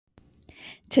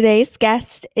Today's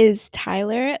guest is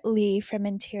Tyler Lee from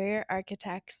Interior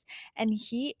Architects, and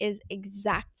he is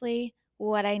exactly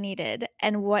what I needed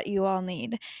and what you all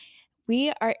need.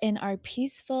 We are in our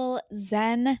peaceful,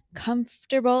 zen,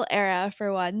 comfortable era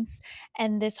for once,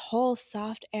 and this whole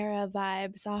soft era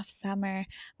vibe, soft summer,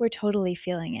 we're totally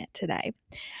feeling it today.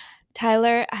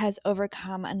 Tyler has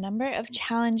overcome a number of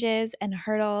challenges and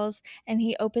hurdles, and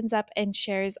he opens up and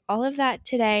shares all of that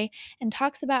today and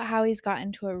talks about how he's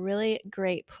gotten to a really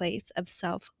great place of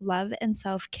self-love and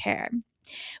self-care.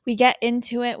 We get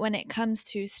into it when it comes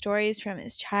to stories from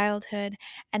his childhood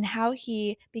and how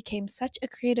he became such a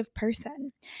creative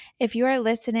person. If you are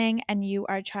listening and you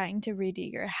are trying to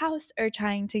redo your house or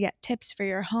trying to get tips for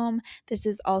your home, this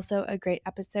is also a great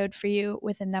episode for you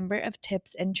with a number of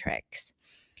tips and tricks.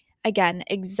 Again,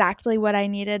 exactly what I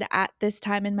needed at this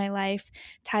time in my life.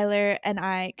 Tyler and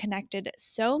I connected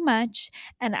so much,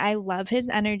 and I love his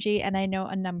energy, and I know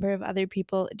a number of other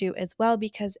people do as well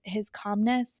because his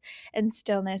calmness and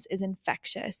stillness is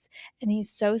infectious, and he's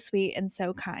so sweet and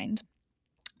so kind.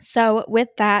 So, with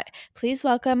that, please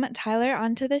welcome Tyler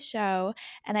onto the show,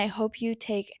 and I hope you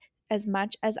take as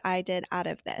much as I did out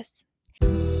of this.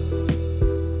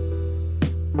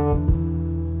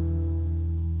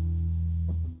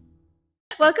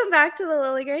 Welcome back to the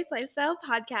Lily Grace Lifestyle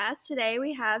Podcast. Today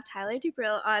we have Tyler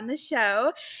Dubreuil on the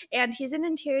show, and he's an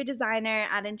interior designer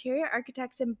at Interior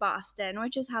Architects in Boston,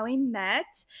 which is how we met.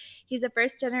 He's a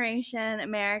first-generation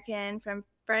American from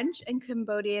French and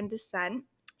Cambodian descent.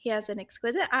 He has an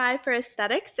exquisite eye for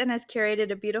aesthetics and has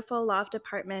curated a beautiful loft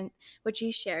apartment, which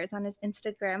he shares on his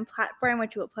Instagram platform,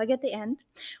 which we'll plug at the end.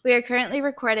 We are currently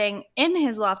recording in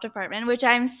his loft apartment, which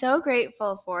I'm so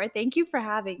grateful for. Thank you for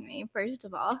having me, first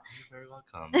of all. You're very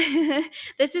welcome.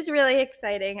 This is really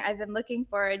exciting. I've been looking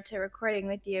forward to recording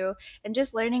with you and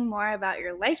just learning more about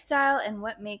your lifestyle and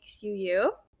what makes you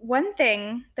you. One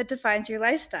thing that defines your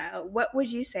lifestyle, what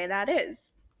would you say that is?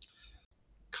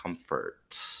 Comfort.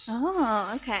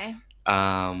 Oh, okay.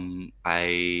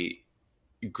 I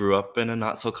grew up in a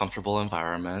not so comfortable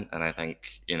environment, and I think,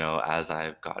 as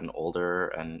I've gotten older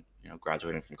and,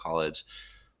 graduating from college,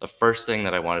 the first thing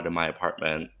that I wanted in my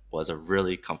apartment was a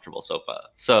really comfortable sofa.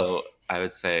 So I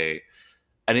would say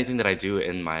anything that I do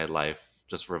in my life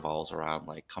just revolves around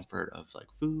like comfort of like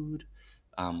food,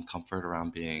 comfort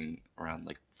around being around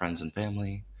like friends and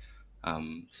family.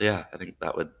 So yeah, I think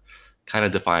that would kind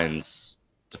of defines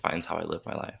how I live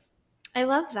my life. I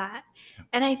love that.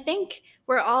 And I think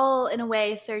we're all, in a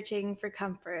way, searching for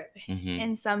comfort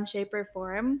in some shape or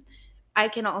form. I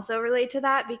can also relate to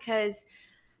that because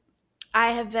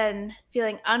I have been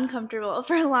feeling uncomfortable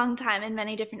for a long time in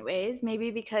many different ways.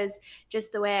 Maybe because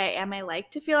just the way I am, I like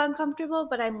to feel uncomfortable,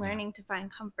 but I'm learning to find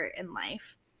comfort in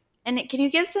life. And can you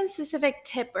give some specific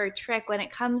tip or trick when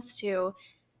it comes to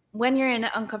when you're in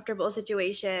an uncomfortable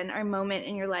situation or moment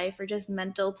in your life or just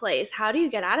mental place? How do you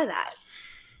get out of that?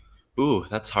 Ooh,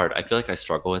 that's hard. I feel like I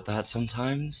struggle with that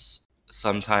sometimes.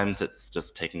 Sometimes it's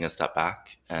just taking a step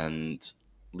back and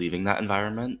leaving that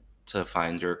environment to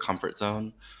find your comfort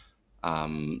zone.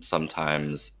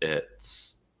 Sometimes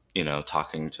it's,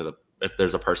 talking to if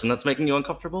there's a person that's making you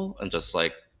uncomfortable and just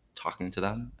like talking to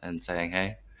them and saying,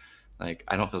 hey, like,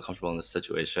 I don't feel comfortable in this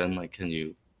situation. Like, can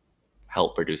you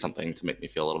help or do something to make me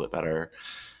feel a little bit better?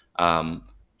 Um,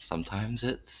 Sometimes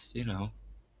it's,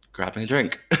 grabbing a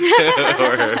drink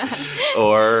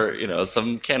or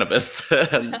some cannabis.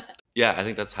 And yeah, I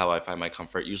think that's how I find my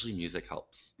comfort. Usually music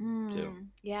helps too.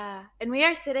 Yeah. And we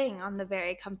are sitting on the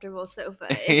very comfortable sofa.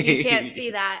 If you can't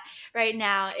see that right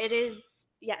now, it is,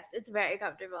 yes, it's very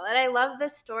comfortable. And I love the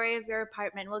story of your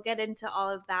apartment. We'll get into all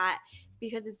of that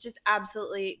because it's just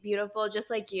absolutely beautiful, just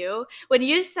like you. When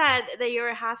you said that you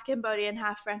were half Cambodian,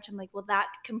 half French, I'm like, well, that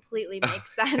completely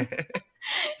makes sense.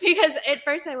 Because at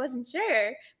first I wasn't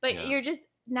sure, but you're just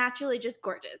naturally just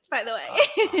gorgeous, by the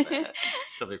way.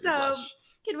 So,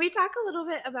 can we talk a little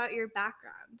bit about your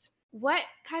background? What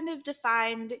kind of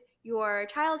defined your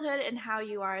childhood and how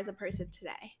you are as a person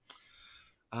today?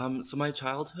 So my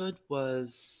childhood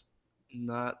was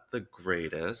not the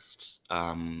greatest.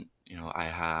 I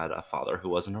had a father who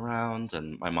wasn't around,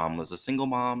 and my mom was a single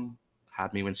mom,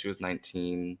 had me when she was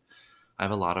 19. I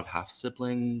have a lot of half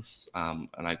siblings, and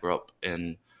I grew up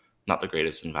in not the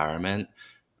greatest environment.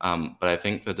 But I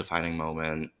think the defining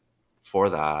moment for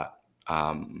that,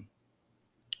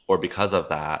 or because of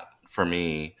that, for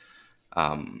me,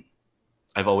 um,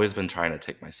 I've always been trying to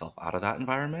take myself out of that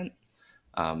environment.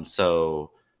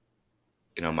 So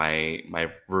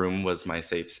my room was my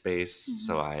safe space,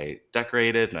 so I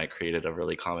decorated and I created a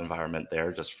really calm environment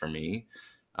there just for me.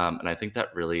 And I think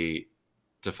that really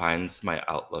defines my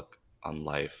outlook on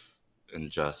life and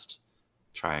just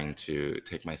trying to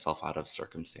take myself out of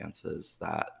circumstances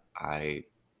that I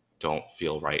don't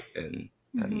feel right in,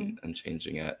 Mhm. and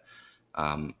changing it.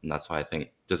 And that's why I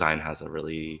think design has a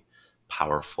really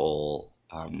powerful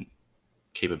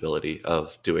capability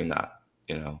of doing that.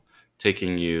 You know,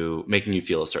 making you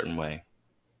feel a certain way.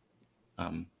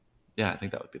 Um, yeah, I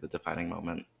think that would be the defining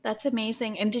moment. That's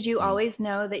amazing. And did you Mm. always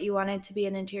know that you wanted to be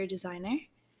an interior designer?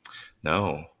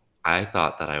 No, I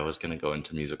thought that I was going to go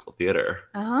into musical theater.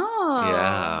 Oh.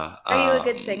 Yeah. Are you a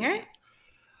good singer?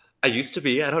 I used to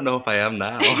be. I don't know if I am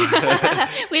now.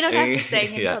 We don't have to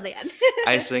sing Yeah. until the end.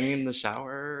 I sing in the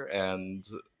shower and,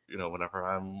 whenever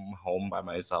I'm home by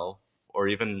myself or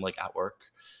even like at work.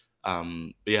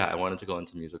 But yeah, I wanted to go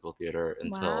into musical theater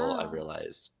until I Wow.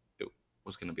 realized it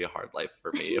was going to be a hard life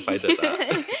for me if I did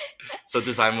that. So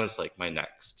design was like my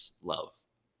next love.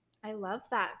 I love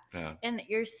that. Yeah. And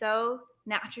you're so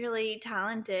naturally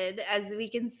talented, as we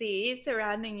can see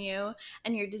surrounding you,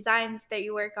 and your designs that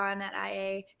you work on at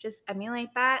IA just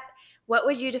emulate that. What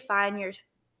would you define your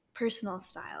personal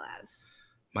style as?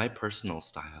 My personal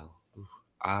style. Ooh.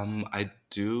 I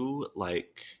do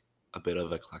like a bit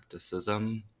of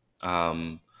eclecticism.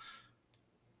 Um,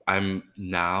 I'm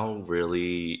now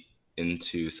really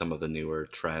into some of the newer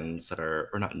trends that are,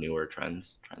 or not newer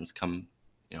trends. Trends come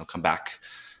back.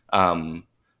 Um,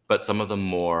 but some of the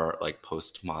more like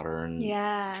postmodern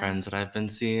Yeah. trends that I've been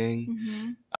seeing,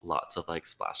 Hmm. lots of like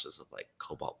splashes of like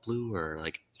cobalt blue or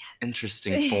like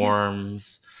interesting Yes.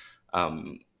 forms.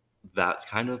 Um, that's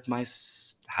kind of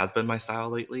has been my style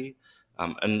lately.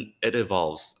 And it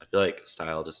evolves. I feel like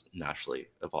style just naturally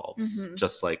evolves, Hmm.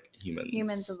 just like Humans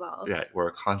humans. evolve. Yeah,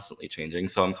 we're constantly changing.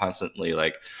 So I'm constantly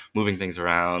like moving things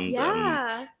around, and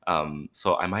Yeah.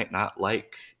 so I might not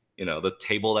like the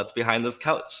table that's behind this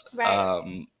couch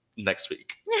Right. next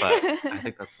week, but I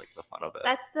think that's like the fun of it.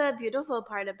 That's the beautiful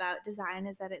part about design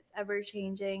is that it's ever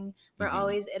changing. We're Hmm.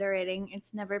 always iterating.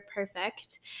 It's never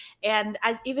perfect. And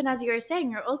as even as you were saying,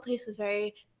 your old place was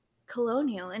very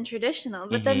colonial and traditional,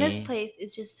 but then this Hmm. place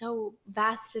is just so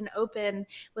vast and open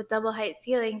with double height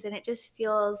ceilings, and it just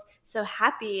feels so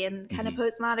happy and kind of Hmm.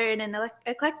 postmodern and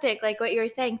eclectic, like what you were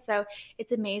saying. So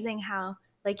it's amazing how,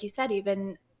 like you said,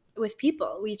 even with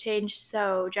people, we change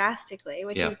so drastically,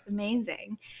 which Yeah. is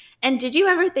amazing. And did you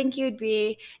ever think you'd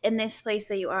be in this place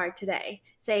that you are today,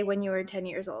 say when you were 10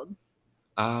 years old?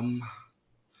 Um,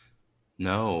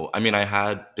 no, I mean, I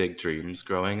had big dreams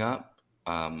growing up.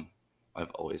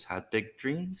 I've always had big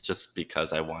dreams just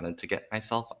because I wanted to get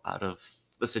myself out of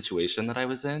the situation that I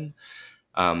was in.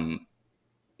 Um,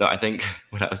 no, I think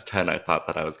when I was 10, I thought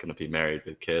that I was going to be married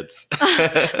with kids.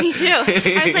 Me too.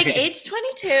 I was like, age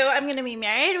 22, I'm going to be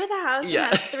married with a house and Yeah.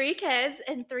 have 3 kids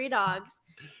and 3 dogs.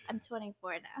 I'm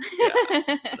 24 Yeah.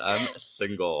 now. And I'm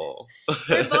single.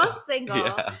 We're both single,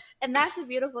 Yeah. and that's a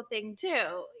beautiful thing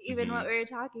too, even what Hmm. we were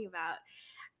talking about.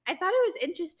 I thought it was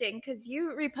interesting because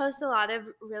you repost a lot of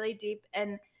really deep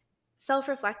and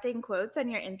self-reflecting quotes on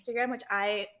your Instagram, which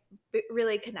I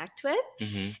really connect with.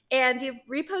 Hmm. And you've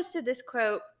reposted this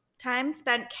quote: "Time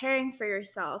spent caring for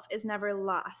yourself is never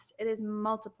lost, it is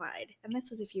multiplied." And this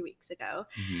was a few weeks ago.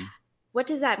 Hmm. What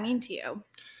does that mean to you?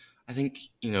 I think,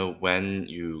 when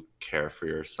you care for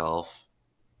yourself,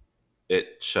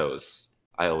 it shows.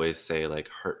 I always say, like,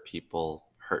 hurt people,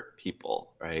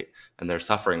 right? And they're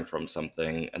suffering from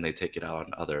something and they take it out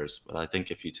on others. But I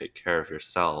think if you take care of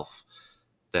yourself,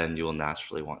 then you will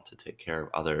naturally want to take care of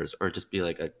others or just be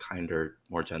like a kinder,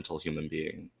 more gentle human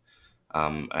being.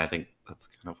 And I think that's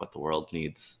kind of what the world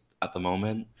needs at the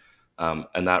moment.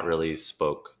 And that really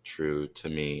spoke true to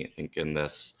me. I think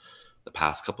the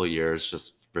past couple of years,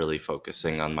 just really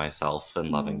focusing on myself and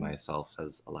loving Mm, myself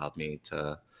has allowed me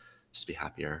to just be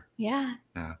happier. yeah.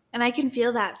 Yeah. And I can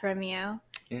feel that from you.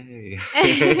 Yay.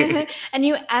 And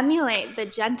you emulate the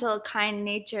gentle, kind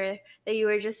nature that you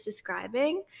were just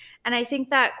describing. And I think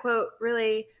that quote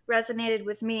really resonated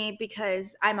with me because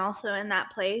I'm also in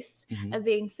that place Hmm. of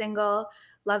being single,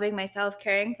 loving myself,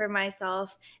 caring for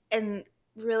myself, and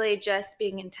really just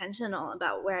being intentional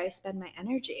about where I spend my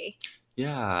energy.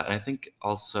 Yeah, and I think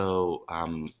also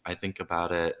I think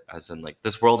about it as in like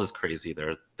this world is crazy.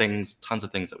 There are tons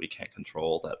of things that we can't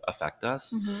control that affect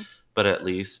us, Hmm. but at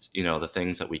least the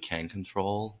things that we can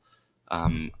control.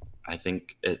 Um, I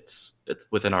think it's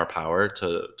within our power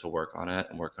to work on it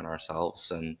and work on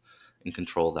ourselves and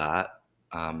control that,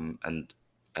 and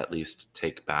at least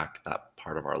take back that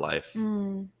part of our life.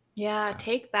 Mm, yeah, Yeah.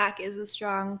 take back is a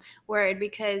strong word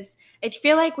because I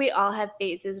feel like we all have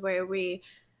phases where we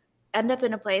end up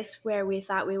in a place where we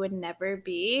thought we would never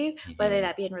be, whether Hmm.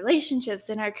 that be in relationships,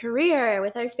 in our career,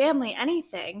 with our family,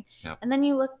 anything. Yep. And then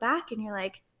you look back and you're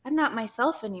like, I'm not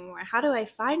myself anymore. How do I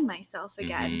find myself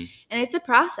again? Mhm. And it's a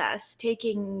process,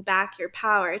 taking back your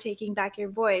power, taking back your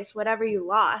voice, whatever you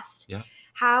lost. Yeah.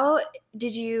 How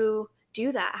did you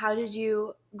do that? How did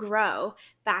you grow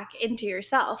back into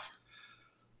yourself?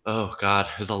 Oh god,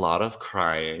 there's a lot of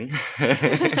crying.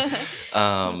 Me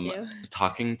Um, too.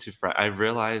 talking to friends. I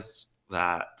realized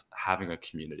that having a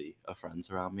community of friends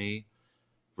around me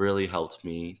really helped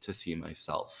me to see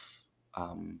myself,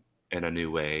 in a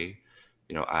new way.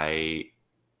 I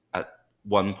at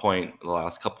one point the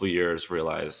last couple of years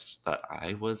realized that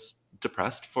I was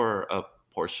depressed for a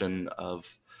portion of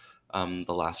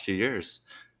the last few years.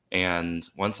 And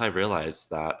once I realized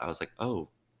that, I was like, oh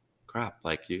crap,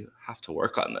 like you have to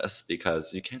work on this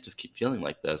because you can't just keep feeling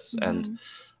like this. And Mhm.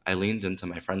 I leaned into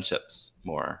my friendships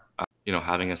more.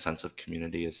 Having a sense of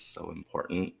community is so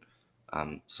important,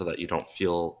 so that you don't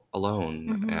feel alone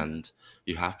Mhm. and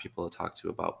you have people to talk to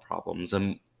about problems.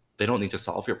 And they don't need to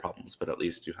solve your problems, but at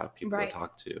least you have people to Right.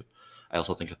 talk to. I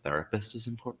also think a therapist is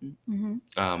important. Mhm.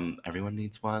 Everyone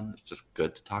needs one. It's just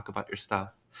good to talk about your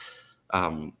stuff.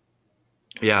 Um,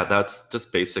 yeah, that's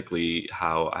just basically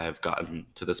how I've gotten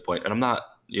to this point. And I'm not,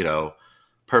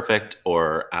 perfect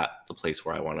or at the place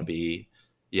where I want to be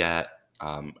yet.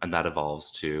 And that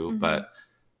evolves too. Mhm. But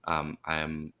I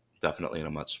am definitely in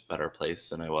a much better place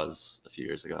than I was a few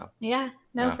years ago. Yeah,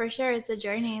 no, Yeah. for sure. It's a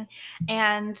journey.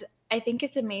 And I think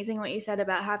it's amazing what you said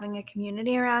about having a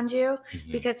community around you,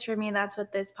 Hmm. because for me, that's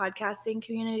what this podcasting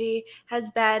community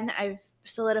has been. I've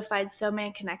solidified so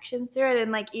many connections through it.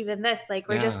 And like even this, like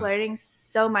we're just Yeah. learning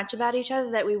so much about each other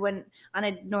that we wouldn't on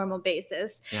a normal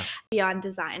basis Yeah. beyond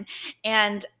design.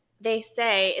 And they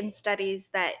say in studies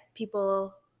that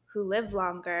people who live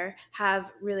longer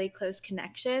have really close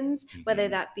connections, whether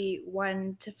Hmm. that be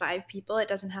 1 to 5 people. It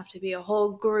doesn't have to be a whole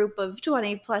group of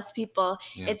 20 plus people.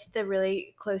 Yeah. It's the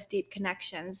really close, deep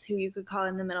connections who you could call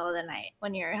in the middle of the night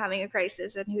when you're having a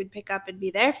crisis and who'd pick up and be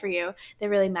there for you. They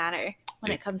really matter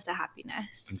when E- it comes to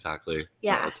happiness. Exactly. No,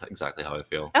 Yeah. that's exactly how I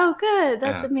feel. Oh, good.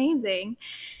 That's Yeah. amazing.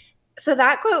 So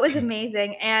that quote was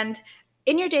amazing. And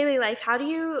in your daily life, how do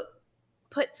you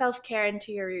put self-care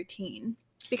into your routine?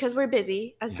 Because we're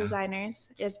busy as Yeah. designers,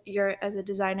 as you're as a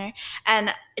designer,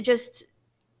 and just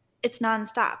it's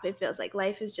nonstop. It feels like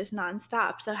life is just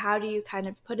nonstop. So how do you kind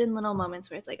of put in little moments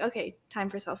where it's like, okay, time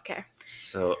for self-care?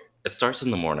 So it starts in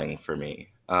the morning for me.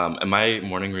 And my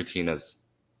morning routine has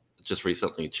just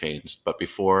recently changed. But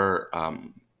before,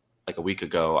 like a week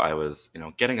ago, I was,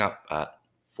 getting up at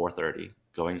 4:30,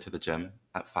 going to the gym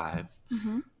at 5,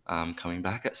 Mm-hmm. coming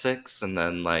back at 6, and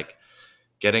then like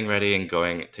getting ready and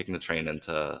taking the train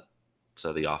to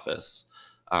the office.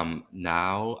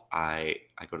 Now I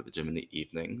go to the gym in the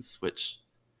evenings, which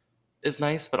is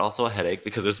nice, but also a headache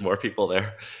because there's more people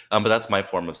there. But that's my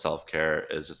form of self care,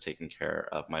 is just taking care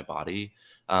of my body.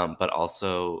 But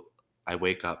also, I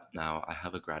wake up now. I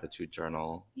have a gratitude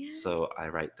journal, Yes. so I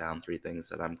write down 3 things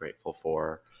that I'm grateful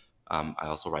for. I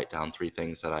also write down 3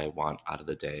 things that I want out of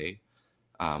the day.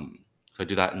 So I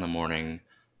do that in the morning,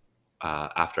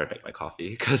 after I make my coffee,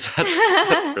 because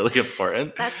that's really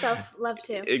important. That's self-love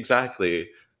too. Exactly.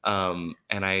 And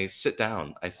I sit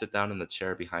down. I sit down in the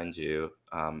chair behind you,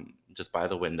 just by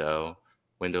the window,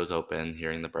 windows open,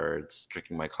 hearing the birds,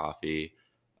 drinking my coffee.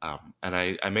 And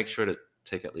I make sure to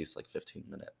take at least like 15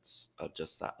 minutes of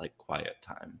just that like quiet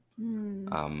time.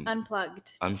 Mm. Um,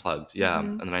 Unplugged. unplugged, yeah.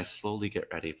 Mm-hmm. And then I slowly get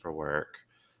ready for work.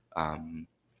 Um,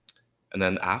 and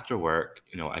then after work,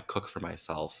 I cook for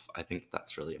myself. I think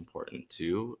that's really important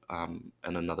too. And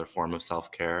another form of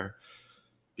self care,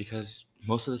 because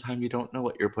most of the time you don't know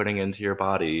what you're putting into your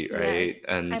body, Yes, right?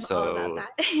 And I'm all about so,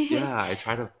 that. yeah, I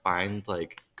try to find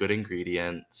like good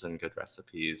ingredients and good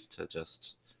recipes to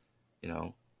just, you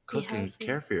know, Be cook and healthy.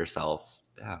 care for yourself.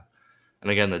 Yeah. And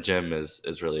again, the gym is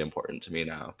really important to me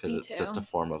now because Me it's just a too.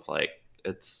 form of like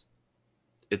it's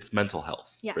mental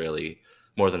health, Yeah, really,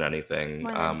 more than anything.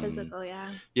 more than physical.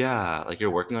 Yeah. Yeah, like you're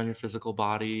working on your physical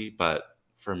body, but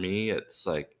for me, it's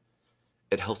like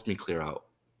it helps me clear out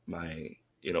my,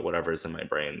 whatever's in my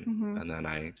brain, Mm-hmm. and then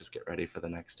I just get ready for the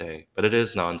next day. But it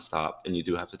is nonstop, and you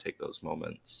do have to take those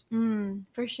moments.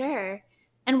 For sure.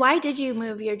 And why did you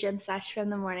move your gym sesh from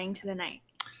the morning to the night?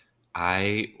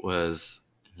 I was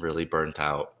really burnt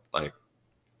out, like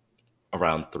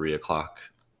around 3 o'clock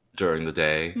during the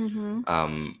day, Mm-hmm.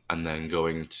 and then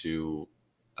going to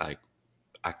like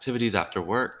activities after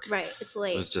work Right. It's was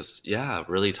late. just, yeah,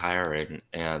 really tiring.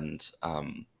 And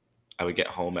I would get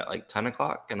home at like 10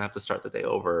 o'clock and have to start the day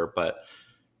over. But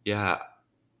yeah,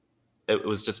 it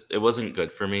wasn't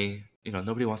good for me.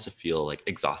 Nobody wants to feel like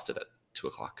exhausted at 2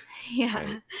 o'clock, right?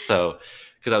 Yeah. So,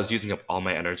 because I was using up all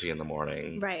my energy in the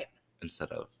morning, Right. instead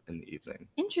of in the evening.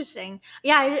 Interesting.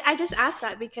 Yeah, I just asked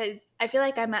that because I feel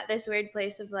like I'm at this weird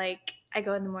place of like I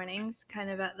go in the mornings, kind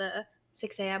of at the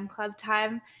 6 a.m. club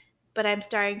time, but I'm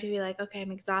starting to be like, okay,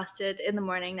 I'm exhausted in the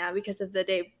morning now because of the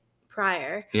day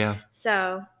prior. Yeah.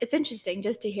 So it's interesting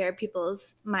just to hear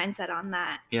people's mindset on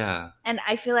that. Yeah. And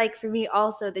I feel like for me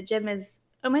also, the gym is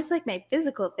almost like my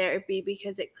physical therapy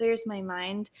because it clears my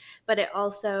mind, but it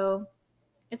also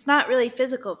it's not really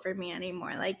physical for me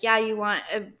anymore. Like, yeah, you want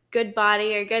a good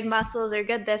body or good muscles or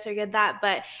good this or good that,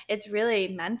 but it's really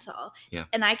mental. Yeah.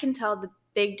 And I can tell the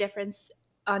big difference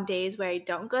on days where I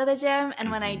don't go to the gym and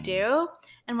when I Mhm. do.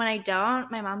 And when I don't,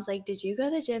 my mom's like, "Did you go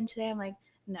to the gym today?" I'm like,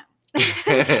 "No."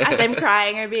 As I'm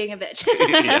crying or being a bitch.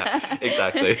 Yeah,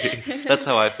 exactly. That's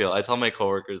how I feel. I tell my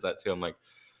coworkers that too. I'm like,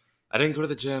 I didn't go to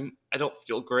the gym. I don't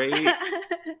feel great.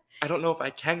 I don't know if I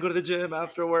can go to the gym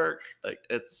after work. Like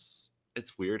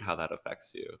it's weird how that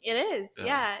affects you. It is. Yeah.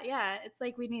 Yeah, yeah. It's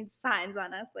like we need signs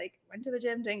on us, like went to the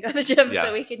gym, didn't go to the gym, so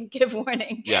Yeah. we can give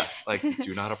warning. Yeah. Like,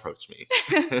 do not approach me.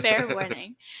 Fair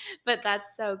warning. But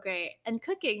that's so great. And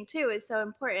cooking too is so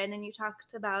important. And you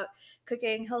talked about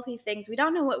cooking healthy things. We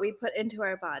don't know what we put into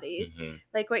our bodies, Hmm.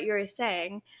 like what you were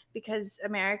saying, because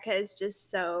America is just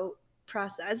so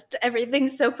processed.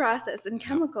 Everything's so processed and Yep.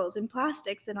 chemicals and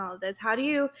plastics and all of this. How do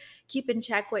you keep in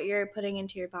check what you're putting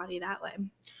into your body that way?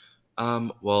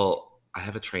 Well, I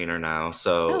have a trainer now, Oh,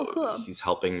 so cool. he's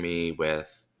helping me with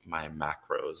my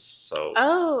macros. So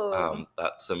Oh.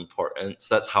 that's important.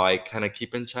 So that's how I kind of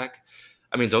keep in check.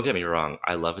 I mean, don't get me wrong.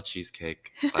 I love a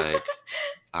cheesecake. Like,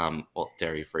 well,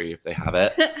 dairy free if they have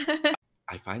it.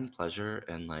 I find pleasure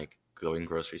in like going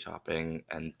grocery shopping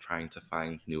and trying to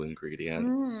find new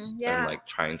ingredients and Yeah. like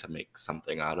trying to make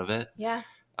something out of it. Yeah.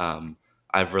 Um,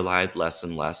 I've relied less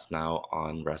and less now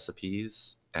on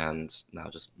recipes and now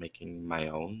just making my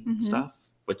own Hmm. stuff,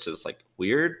 which is like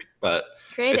weird, but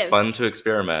it's Creative. fun to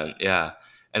experiment. Yeah.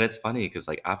 And it's funny because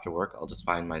like after work, I'll just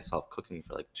find myself cooking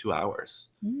for like 2 hours.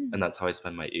 And Mm. that's how I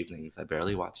spend my evenings. I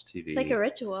barely watch It's like a TV.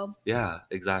 ritual. Yeah,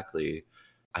 exactly.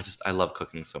 I love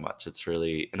cooking so much. It's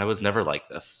really, and I was never like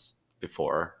this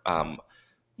before. My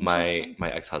Interesting.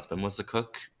 my ex-husband was a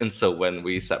cook, and so when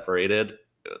we separated,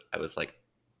 I was like,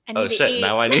 I "Oh need to shit, eat.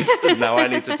 now I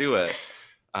need to do it."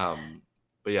 Um,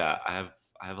 but yeah, I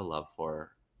have a love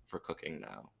for cooking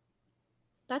now.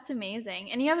 That's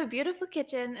amazing. And you have a beautiful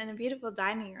kitchen and a beautiful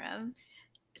dining room.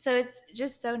 So it's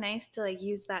just so nice to like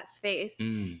use that space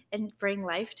Mm, and bring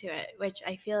life to it, which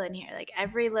I feel in here. Like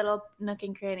every little nook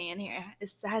and cranny in here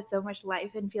has so much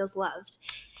life and feels loved.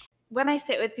 When I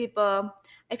sit with people,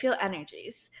 I feel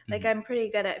energies. Like mhm. I'm pretty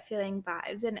good at feeling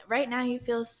vibes. And right now you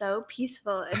feel so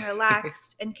peaceful and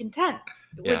relaxed and content.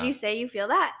 Would Yeah, you say you feel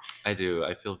that? I do.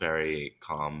 I feel very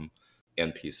calm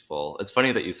and peaceful. It's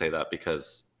funny that you say that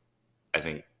because I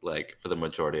think like for the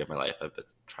majority of my life, I've been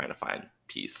trying to find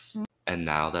peace. And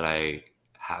now that I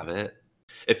have it,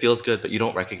 it feels good, but you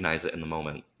don't recognize it in the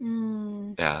moment.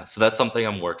 Mm, Yeah. So that's something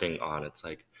I'm working on. It's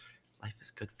like, life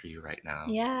is good for you right now.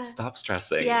 yeah. Stop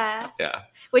stressing. Yeah. Yeah.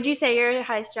 Would you say you're a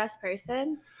high stress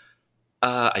person?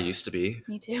 I used to be.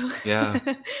 Me too. Yeah.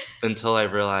 Until I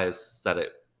realized that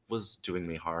it was doing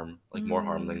me harm, like more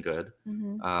harm than Mm, good.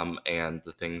 mhm. And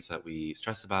the things that we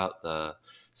stress about, the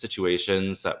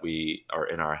situations that we are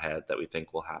in our head that we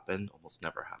think will happen almost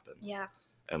never happen. Yeah.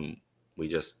 And we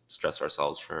just stress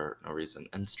ourselves for no reason.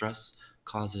 And stress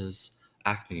causes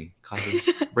acne, causes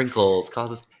wrinkles,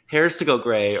 causes hairs to go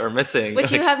gray or missing.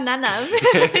 Which you Like, have none of.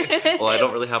 well, I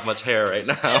don't really have much hair right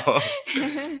now.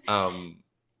 um,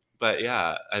 but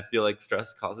yeah, I feel like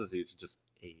stress causes you to just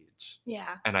age.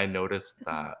 Yeah. And I noticed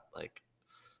that, like,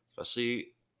 especially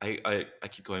I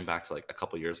keep going back to like a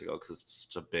couple years ago because it's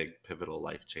such a big pivotal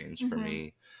life change for Mhm.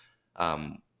 me.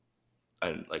 Um,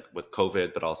 and like with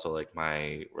COVID, but also like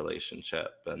my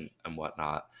relationship and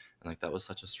whatnot. And like that was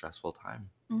such a stressful time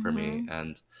for me. Mhm.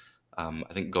 And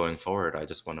I think going forward, I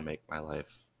just want to make my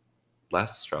life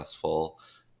less stressful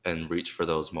and reach for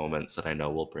those moments that I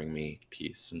know will bring me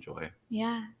peace and joy.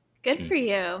 Yeah. Good Mm, for you.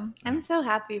 yeah. I'm so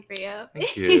happy for you.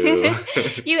 Thank you.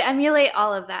 You emulate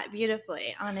all of that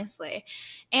beautifully, honestly.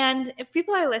 And if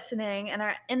people are listening and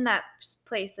are in that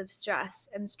place of stress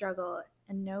and struggle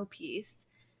and no peace,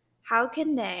 how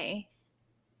can they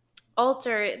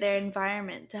alter their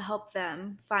environment to help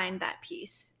them find that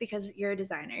peace? Because you're a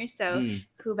designer, so Mm,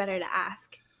 who better to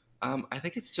ask? I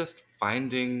think it's just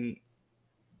finding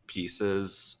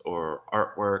pieces or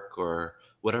artwork or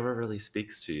whatever really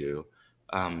speaks to you.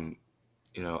 Um,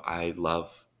 you know, I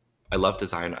love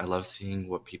design. I love seeing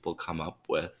what people come up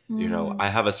with. Mm, I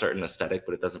have a certain aesthetic,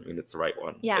 but it doesn't mean it's the right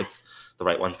one. yeah. It's the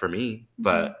right one for me, Mhm.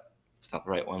 but it's not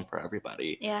the right one for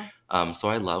everybody. Yeah. So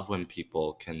I love when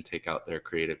people can take out their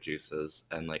creative juices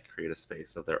and like create a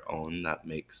space of their own that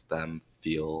makes them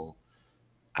feel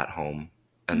at home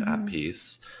and at Mhm.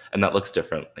 peace, and that looks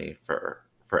differently for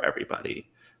everybody.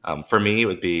 For me, it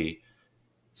would be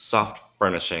soft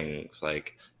furnishings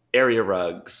like area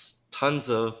rugs, tons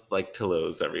of like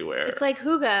pillows It's everywhere. like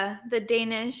hygge, the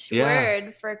Danish Yeah,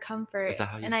 word for comfort, is that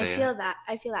how you and I say it? feel that,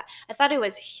 I feel that. I thought it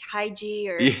was hygie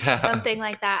or Yeah. something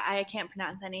like that, I can't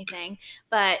pronounce anything,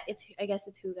 but I guess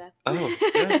it's hygge. Oh,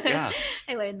 good. Yeah.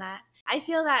 I learned that. I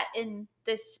feel that in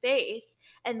this space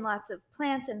and lots of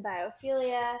plants and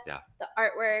biophilia, Yeah. the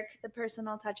artwork, the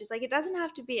personal touches, like, it doesn't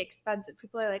have to be expensive.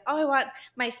 People are like, "Oh, I want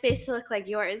my space to look like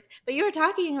yours," but you were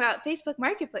talking about Facebook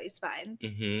Marketplace finds.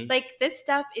 Mm-hmm. Like, this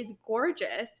stuff is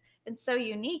gorgeous and so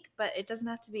unique, but it doesn't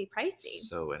have to be pricey.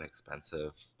 So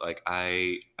inexpensive. Like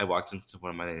I walked into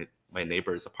one of my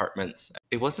neighbor's apartments.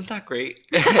 It wasn't that great.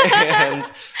 And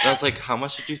I was like, "How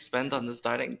much did you spend on this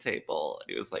dining table?"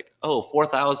 And he was like, "Oh,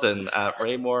 4,000 at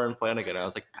Raymore and Flanagan." I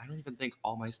was like, "I don't even think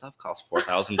all my stuff costs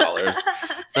 $4,000."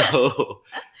 So,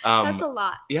 That's um a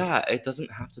lot. yeah, it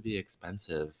doesn't have to be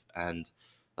expensive. And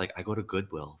like I go to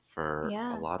Goodwill for a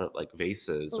Yeah. lot of like A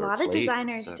vases or lot of plates,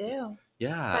 designers and do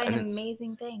yeah, find and it's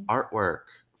amazing things. artwork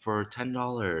for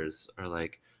 $10, or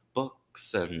like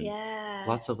books and Yeah.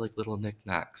 lots of like little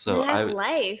knickknacks. And it So has I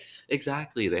life.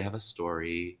 exactly, they have a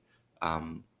story,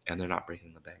 and they're not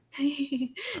breaking the bank.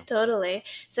 So Totally.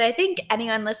 So I think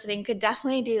anyone listening could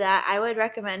definitely do that. I would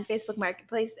recommend Facebook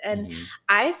Marketplace. And mhm,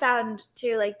 I found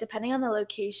too, like, depending on the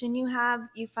location you have,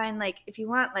 you find like if you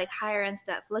want like higher end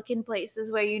stuff, look in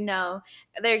places where you know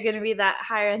they're going to be that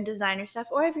higher end designer stuff.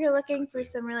 Or if you're looking for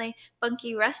exactly. some really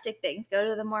funky rustic things, go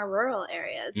to the more rural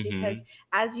areas because Mhm,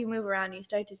 as you move around, you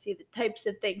start to see the types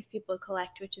of things people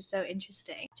collect, which is so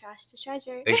interesting. Trash to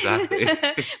treasure, exactly.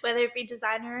 whether it be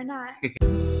designer or not.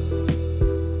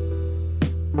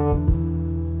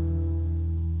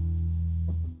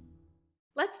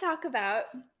 Let's talk about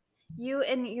you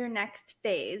in your next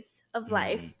phase of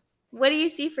life. Mm. What do you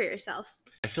see for yourself?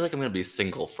 I feel like I'm gonna be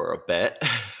single for a bit,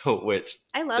 which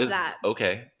I love is that.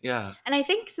 okay. Yeah. And I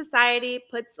think society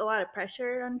puts a lot of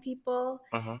pressure on people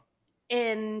Uh-huh.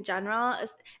 in general,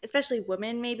 especially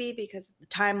women, maybe because of the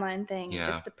timeline thing and Yeah.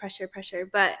 just the pressure.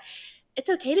 But it's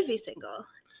okay to be single.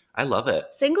 I love it.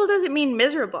 Single doesn't mean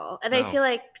miserable. And I No. feel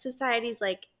like society's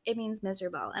like, it means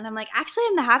miserable. And I'm like, actually,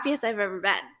 I'm the happiest I've ever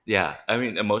been. Yeah, I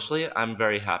mean, emotionally, I'm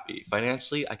very happy.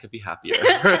 Financially, I could be happier,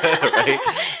 right?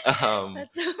 Um,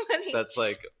 That's so funny. that's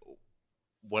like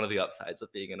one of the upsides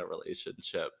of being in a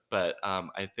relationship. But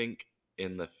I think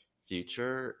in the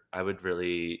future, I would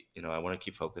really, I want to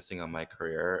keep focusing on my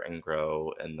career and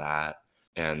grow in that,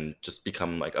 and just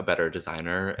become like a better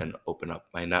designer and open up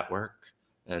my network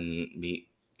and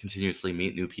continuously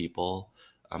meet new people.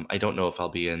 I don't know if I'll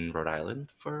be in Rhode Island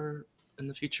for in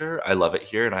the future. I love it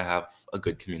here and I have a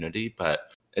good community,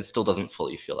 but it still doesn't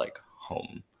fully feel like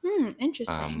home.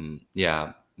 Interesting.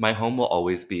 Yeah, my home will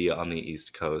always be on the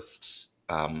East Coast.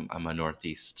 I'm a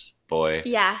Northeast boy.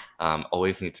 Yeah,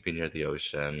 Always need to be near the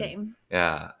ocean. same.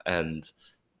 Yeah,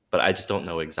 but I just don't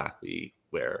know exactly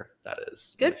where that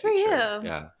is in the Good for future. you.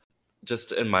 Yeah,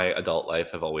 just in my adult life,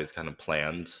 I've always kind of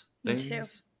planned Me too.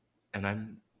 things, and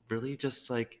I'm really just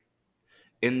like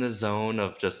in the zone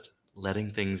of just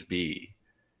letting things be,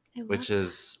 I love which that.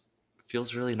 is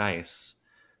feels really nice.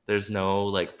 There's no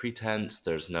like pretense.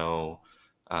 There's no.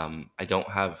 I don't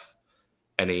have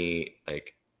any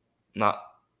like not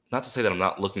not to say that I'm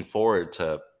not looking forward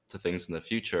to things in the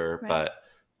future, Right. but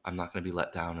I'm not going to be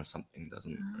let down if something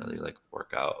doesn't really Oh, like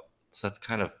work out. So that's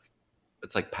kind of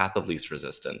it's like path of least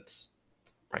resistance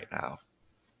right now.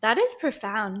 that is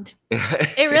profound.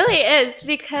 It really is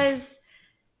because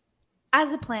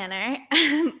as a planner,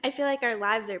 I feel like our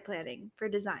lives are planning for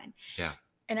design Yeah,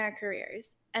 in our careers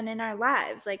and in our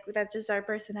lives. Like that's just our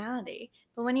personality.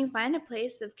 But when you find a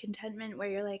place of contentment where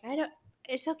you're like, I don't,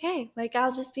 it's okay. Like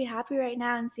I'll just be happy right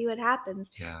now and see what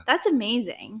happens. yeah, That's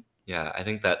amazing. yeah. I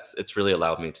think it's really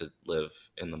allowed me to live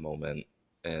in the moment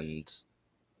and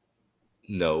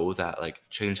know that like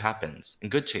change happens and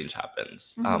good change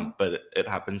happens. Hmm. But it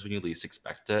happens when you least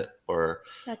expect it,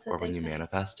 That's or what when they you say.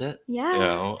 manifest it. You Yeah.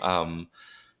 know.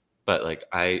 But like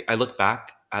I look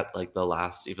back at like the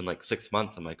last even like 6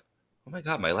 months, I'm like, oh my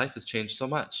god, my life has changed so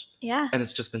much, Yeah. and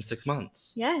it's just been 6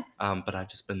 months. Yes. But I've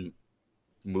just been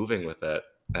moving with it,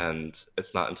 and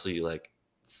it's not until you like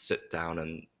sit down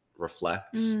and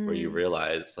reflect where you Mm.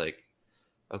 realize like,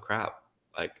 oh crap,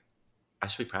 like I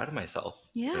should be proud of myself.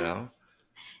 You Yeah. know?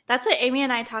 That's what Amy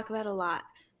and I talk about a lot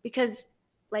because,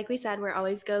 like we said, we're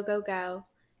always go, go, go.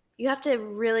 you have to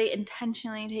really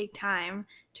intentionally take time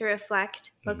to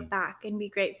reflect, look Mhm. back, and be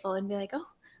grateful and be like, oh,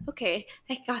 okay,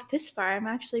 I got this far. I'm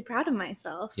actually proud of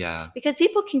myself. Yeah. Because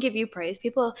people can give you praise.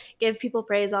 People give people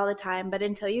praise all the time, but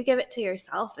until you give it to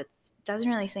yourself, it doesn't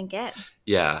really sink in.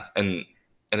 Yeah, and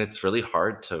it's really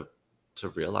hard to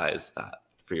realize that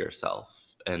for yourself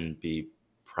and be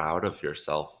proud of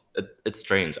yourself. It's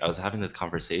strange. I was having this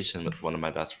conversation with one of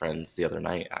my best friends the other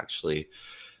night, actually,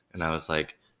 and I was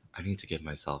like, I need to give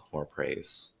myself more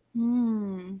praise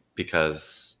Mm.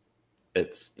 because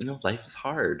it's life is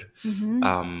hard,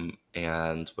 Mm-hmm.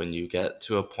 and when you get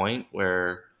to a point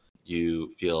where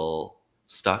you feel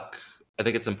stuck, I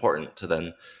think it's important to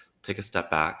then take a step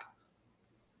back,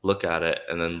 look at it,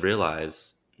 and then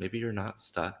realize maybe you're not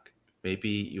stuck. Maybe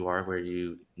you are where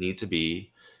you need to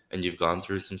be and you've gone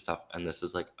through some stuff and this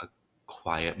is like a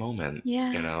quiet moment,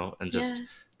 Yeah. and just Yeah.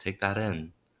 take that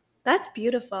in. That's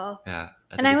beautiful. Yeah,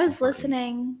 I And think I it's was important.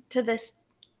 listening to this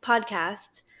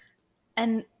podcast,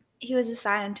 and he was a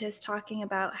scientist talking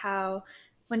about how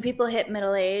when people hit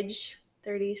middle age,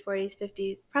 30s, 40s,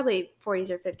 50s, probably 40s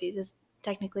or 50s is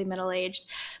technically middle aged,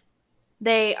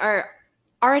 they are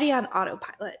already on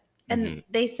autopilot. And Hmm.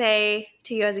 they say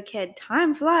to you as a kid,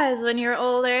 time flies when you're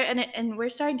older. And we're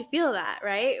starting to feel that,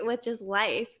 right? With just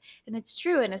life. And it's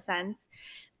true in a sense.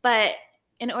 But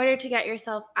in order to get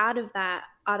yourself out of that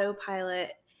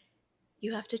autopilot,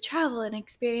 you have to travel and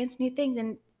experience new things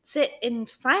and sit in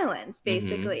silence, Hmm.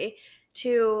 basically,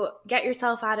 to get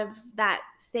yourself out of that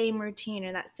same routine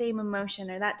or that same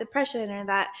emotion or that depression or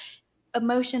that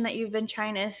emotion that you've been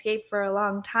trying to escape for a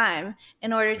long time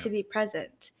in order Yeah. to be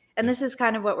present. And Yeah. this is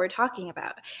kind of what we're talking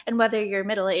about. And whether you're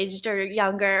middle aged or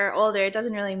younger or older, it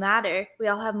doesn't really matter. We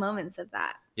all have moments of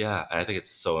that. Yeah, I think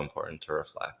it's so important to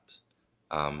reflect.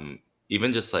 um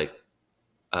Even just like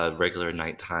a regular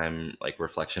nighttime like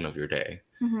reflection of your day.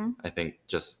 Mm-hmm. I think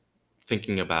just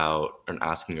thinking about and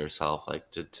asking yourself, like,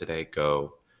 did today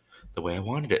go the way I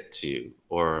wanted it to?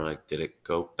 Or like, did it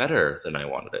go better than I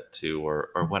wanted it to? Or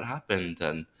what happened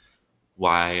and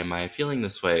why am I feeling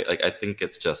this way? Like, I think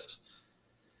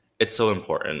it's so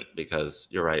important because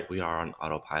you're right, we are on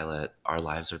autopilot. Our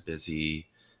lives are busy.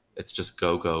 It's just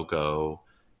go, go, go.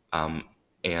 Um,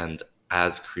 and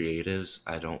as creatives,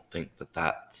 I don't think that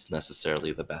that's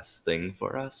necessarily the best thing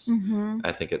for us. Mm-hmm.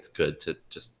 I think it's good to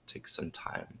just take some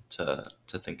time to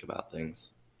think about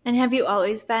things. And have you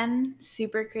always been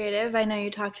super creative? I know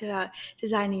you talked about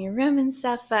designing your room and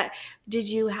stuff, but did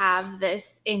you have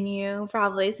this in you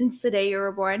probably since the day you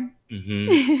were born? Hmm.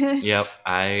 I Yep.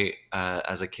 I,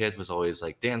 as a kid, was always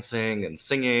like dancing and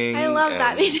singing, love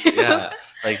that. Me and too. yeah,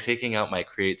 like taking out my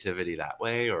creativity that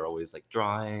way, or always like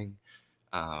drawing.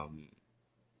 Um,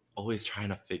 Always trying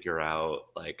to figure out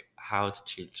like how to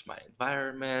change my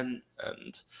environment,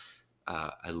 and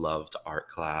I loved art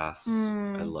class.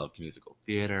 I Mm, loved musical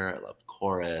theater. I loved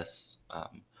chorus.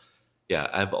 Yeah,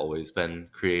 I've always been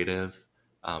creative,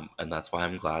 and that's why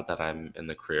I'm glad that I'm in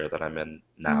the career that I'm in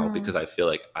now, mm. because I feel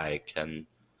like I can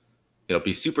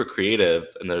be super creative,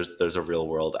 and there's a real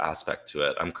world aspect to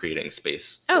it. I'm creating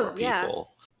space for Oh, yeah.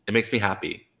 people. It makes me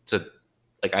happy to,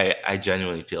 like, I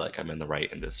genuinely feel like I'm in the right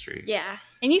industry, Yeah.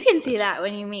 And you can see which. that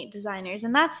when you meet designers.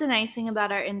 And that's the nice thing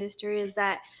about our industry is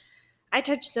that I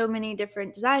touch so many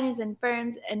different designers and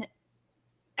firms, and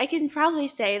I can probably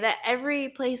say that every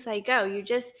place I go, you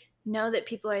just know that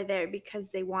people are there because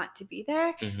they want to be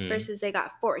there Hmm. versus they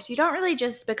got forced. You don't really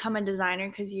just become a designer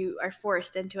because you are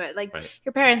forced into it. Like Right.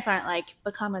 your parents aren't like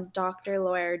become a doctor,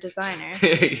 lawyer, designer.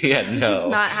 Yeah, It's just no.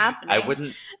 not I happening.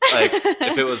 wouldn't, like,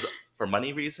 if it was for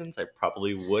money reasons, I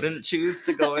probably wouldn't choose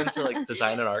to go into like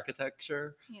design and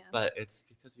architecture, Yeah. but it's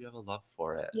because you have a love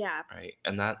for it, Yeah. right?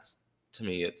 And that's, to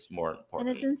me, it's more And it's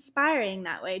important. inspiring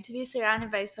that way to be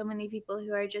surrounded by so many people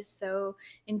who are just so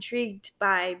intrigued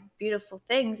by beautiful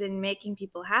things and making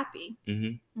people happy. Hmm.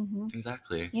 Hmm.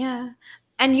 Exactly. Yeah.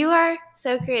 And you are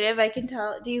so creative. I can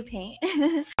tell. Do you paint?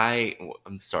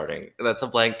 I'm starting. That's a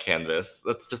blank canvas.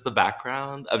 That's just the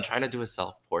background. I'm trying to do a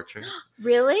self-portrait.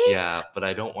 Really? Yeah, but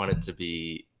I don't want it to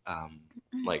be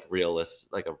like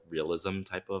like a realism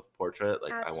type of portrait.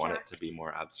 Like, I want it to be Abstract.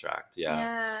 more abstract. Yeah.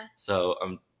 Yeah. So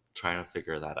I'm trying to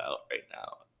figure that out right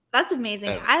now. That's amazing.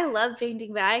 And I love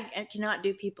painting, but I cannot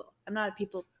do people. I'm not a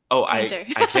people oh, I painter.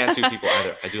 I can't do people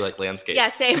either. I do like Yeah,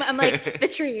 landscapes. same. I'm like the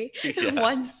tree, Yeah.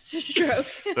 one stroke.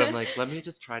 But I'm like, let me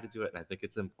just try to do it. And I think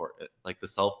it's important. Like, the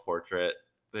self portrait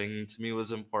thing to me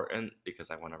was important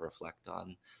because I want to reflect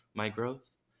on my growth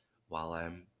while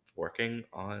I'm working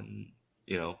on,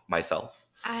 myself.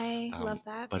 I love Um,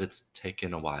 that. but it's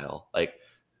taken a while. Like,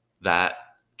 that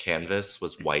canvas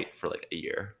was white for like a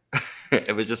year.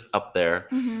 It was just up there.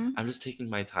 Mhm. I'm just taking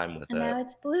my time with And it. now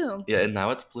it's blue. Yeah, and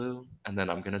now it's blue, and then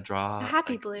I'm gonna A draw,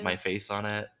 happy like, blue. my face on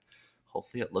it.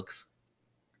 Hopefully, it looks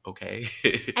okay.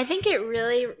 I think it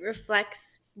really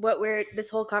reflects what we're this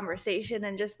whole conversation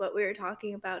and just what we were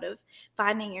talking about of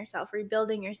finding yourself,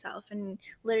 rebuilding yourself, and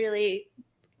literally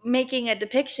making a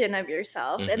depiction of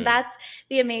yourself. And Mhm. that's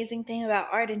the amazing thing about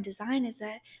art and design is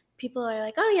that people are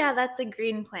like, "Oh yeah, that's a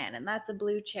green plant and that's a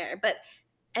blue chair." But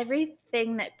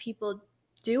everything that people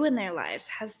do in their lives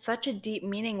has such a deep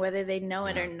meaning whether they know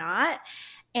it or Yeah. not.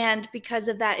 And because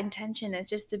of that intention, it's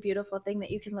just a beautiful thing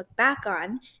that you can look back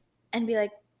on and be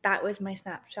like, that was my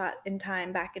snapshot in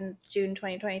time back in June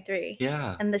 2023.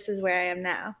 Yeah. And this is where I am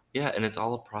now. Yeah, and it's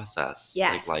all a process.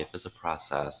 Like, Yes. life is a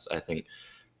process. I think,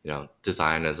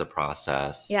 design is a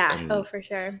process, Yeah. Oh, and for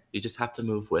sure. you just have to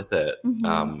move with it.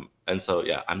 Hmm. And so,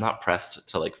 yeah, I'm not pressed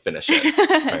to, like, finish it,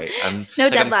 right? No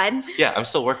Like, deadline. yeah, I'm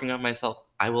still working on myself.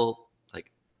 I will,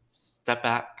 like, step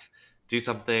back, do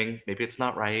something. Maybe it's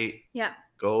not right, Yeah.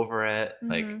 go over it.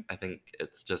 Like, Hmm. I think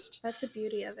it's just, That's the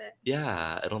beauty of it.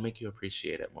 yeah, it'll make you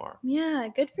appreciate it more. Yeah,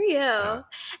 good for Yeah. you.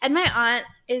 And my aunt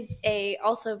is a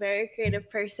also very creative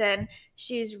person.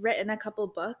 She's written a couple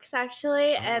books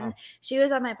actually, Oh, and wow. she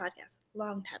was on my podcast a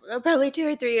long time ago, probably 2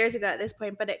 or 3 years ago at this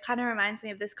point, but it kind of reminds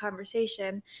me of this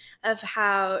conversation of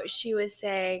how she was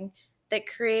saying that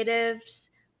creatives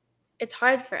it's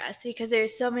hard for us because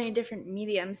there's so many different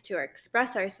mediums to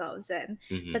express ourselves in.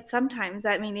 Mhm. But sometimes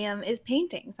that medium is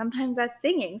painting, sometimes that's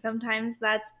singing, sometimes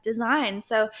that's design.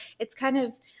 So it's kind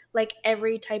of like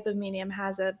every type of medium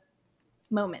has a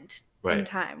moment in Right.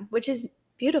 time, which is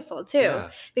beautiful too.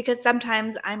 Yeah. Because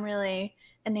sometimes I'm really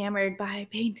enamored by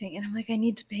painting and I'm like, I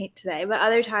need to paint today. But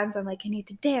other times I'm like, I need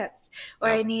to dance or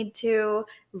I Yep. need to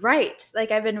write. Like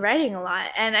I've been writing a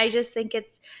lot. And I just think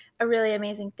it's a really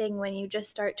amazing thing when you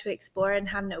just start to explore and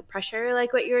have no pressure,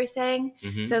 like what you were saying. So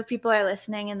Mhm. if people are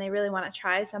listening and they really want to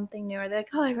try something new or they're like,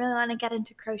 oh, I really want to get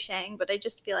into crocheting, but I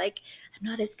just feel like I'm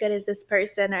not as good as this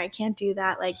person or I can't do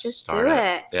that, like Just just start do it.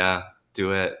 it. Yeah,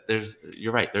 do it.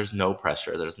 You're right, there's no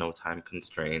pressure, there's no time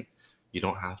constraint. You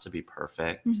don't have to be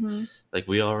perfect. Hmm. Like,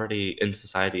 we already in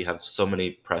society have so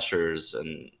many pressures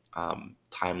and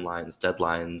timelines,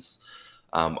 deadlines,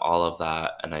 all of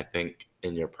that. And I think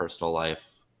in your personal life,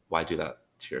 why do that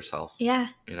to yourself? Yeah.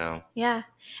 You know? Yeah.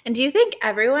 And do you think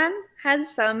everyone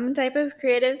has some type of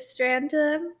creative strand to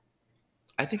them?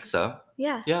 I think so.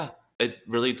 Yeah. Yeah. It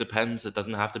really depends. It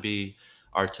doesn't have to be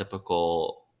our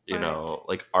typical, Art.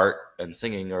 like, art and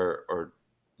singing or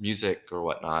music or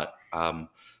whatnot. I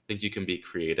think you can be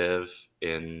creative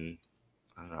in,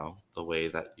 I don't know, the way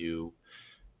that you,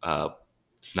 uh,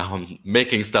 now I'm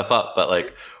making stuff up, but,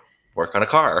 like, work on a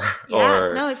car Yeah.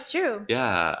 or, No, it's true.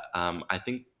 yeah. I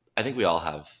think we all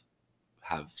have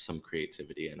some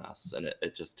creativity in us, and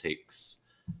it just takes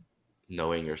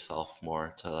knowing yourself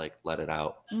more to, like, let it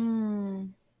out.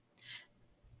 Mm.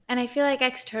 And I feel like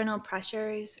external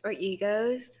pressures or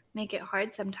egos make it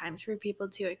hard sometimes for people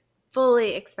to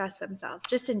fully express themselves,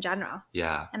 just in general.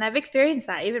 Yeah. And I've experienced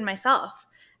that even myself.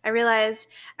 I realized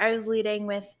I was leading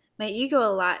with my ego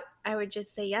a lot. I would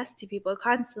just say yes to people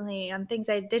constantly on things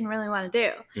I didn't really want to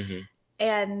do. Mhm.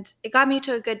 And it got me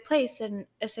to a good place and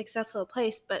a successful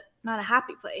place, but not a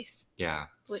happy place, Yeah.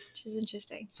 which is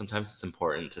interesting. Sometimes it's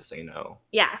important to say no,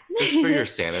 Yeah. just for your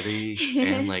sanity,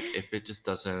 and, like, if it just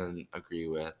doesn't agree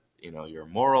with, your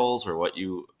morals or what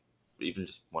you even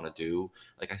just wanna do.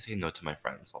 Like, I say no to my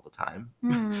friends all the time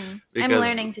I'm because,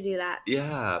 learning to do that.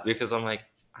 yeah, because I'm like,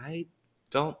 "I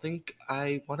don't think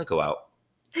I wanna go out,"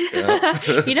 you know?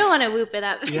 You don't want to whoop it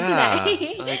up Yeah,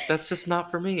 today. like, that's just not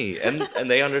for me, and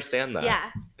they understand that.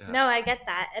 Yeah. Yeah. No, I get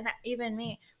that. And even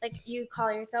me, like you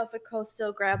call yourself a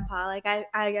coastal grandpa. Like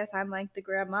I guess I'm like the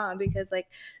grandma because like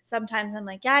sometimes I'm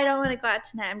like, yeah, I don't want to go out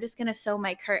tonight. I'm just gonna sew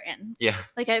my curtain. Yeah.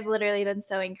 Like I've literally been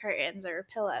sewing curtains or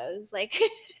pillows, like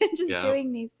just Yeah.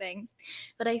 doing these things.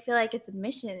 But I feel like it's a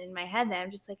mission in my head that I'm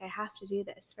just like, I have to do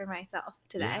this for myself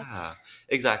today. Yeah,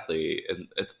 exactly, and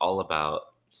it's all about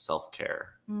self-care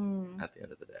Mm. at the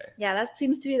end of the Yeah, that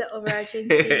seems to be the overarching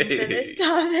theme for this day.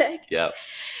 topic. Yep.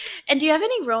 And do you have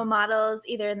any role models,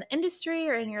 either in the industry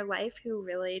or in your life, who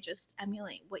really just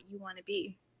emulate what you want to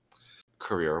be?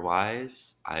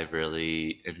 Career-wise, I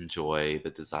really enjoy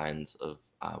the designs of,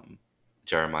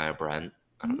 Jeremiah Brent.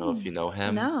 I don't know if you Mm. know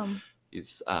him. No.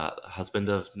 He's, husband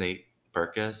of Nate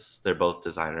Berkus. They're both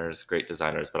designers, great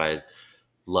designers, but I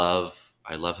love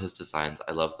his designs.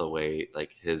 I love the way,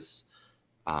 like,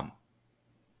 um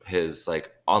his,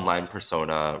 like, online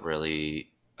persona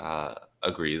really,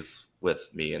 agrees with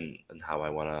me and how I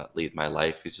wanna lead my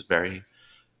life. He's just very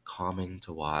calming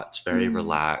to watch, very Mm.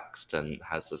 relaxed, and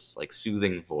has this like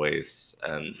soothing voice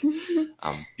and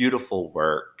beautiful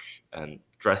work and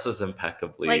dresses Like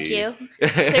impeccably. you.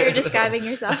 So you're describing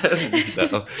yourself?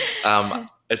 No, um,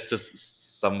 it's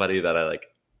just somebody that I like,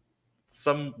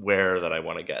 somewhere that I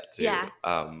want to get to. Yeah.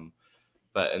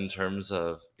 But in terms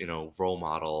of role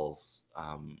models,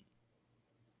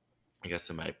 I guess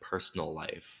in my personal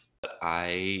life,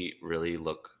 I really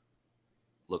look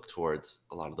towards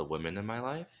a lot of the women in my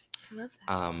life. I love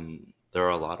that. There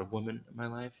are a lot of women in my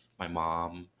life. My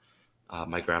mom,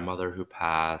 my grandmother who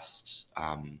passed,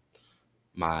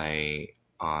 my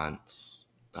aunts,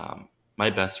 my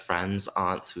best friend's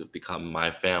aunts who have become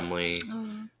my family.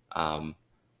 Oh. Um,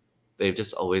 they've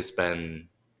just always been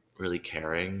really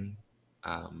caring,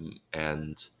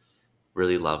 and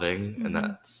really loving, and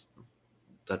Mhm.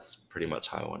 that's pretty much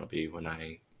how I want to be when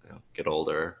I get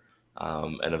older,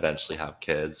 and eventually have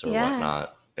kids or Yeah.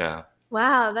 whatnot. Yeah.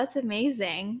 Wow, that's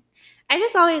amazing. I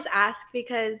just always ask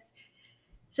because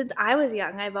since I was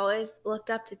young, I've always looked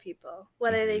up to people,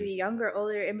 whether they Hmm. be younger,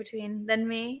 older, in between than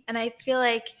me. And I feel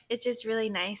like it's just really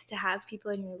nice to have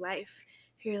people in your life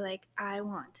who you're like, I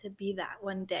want to be that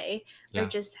one day, or Yeah.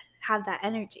 just have that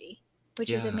energy, which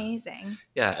is Yeah. amazing.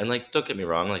 Yeah, and like, don't get me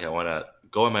wrong, like I want to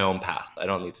go on my own path. I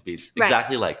don't need to be Right,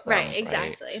 exactly like right, them, right?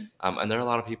 exactly. And there are a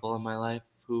lot of people in my life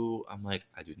who I'm like,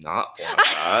 I do not want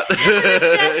I was just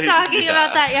that. talking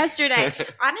about Yeah. that yesterday.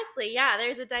 Honestly, yeah,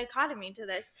 there's a dichotomy to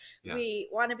this. Yeah. We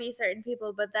want to be certain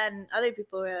people, but then other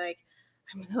people are like,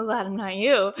 I'm so glad I'm not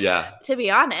you. Yeah. To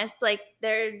be honest, like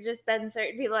there's just been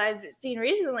certain people I've seen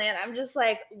recently, and I'm just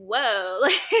like, whoa,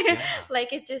 Yeah.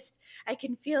 like it just, I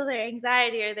can feel their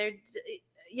anxiety or their,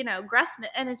 gruffness,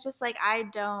 and it's just like I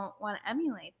don't want to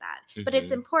emulate that. But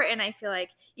it's Hmm. important, I feel like,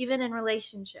 even in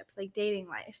relationships, like dating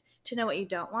life, to know what you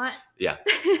don't want. Yeah.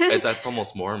 That's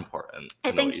almost more important I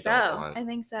to know think what you don't so. want, I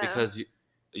think so. because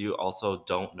you also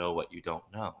don't know what you don't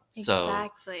know. So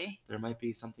Exactly. there might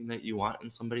be something that you want in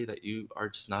somebody that you are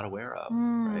just not aware of,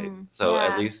 right? Mm, So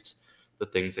at yeah. least the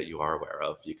things that you are aware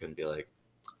of, you can be like,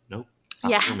 nope,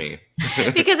 not Yeah. for me.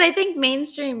 Because I think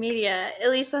mainstream media, at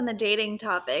least on the dating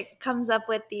topic, comes up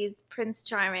with these Prince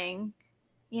Charming,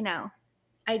 you know,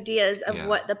 ideas of Yeah.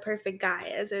 what the perfect guy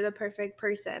is or the perfect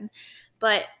person.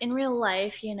 But in real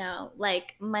life,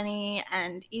 like money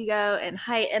and ego and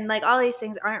height and like all these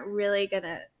things aren't really going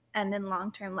to end in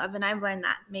long term love. And I've learned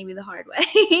that maybe the hard way.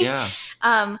 Yeah.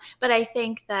 But I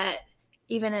think that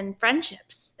even in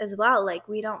friendships as well, like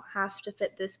we don't have to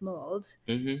fit this mold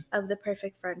Hmm. of the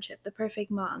perfect friendship, the perfect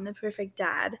mom, the perfect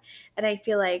dad. And I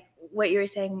feel like what you were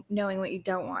saying, knowing what you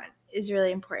don't want, is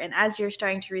really important as you're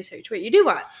starting to research what you do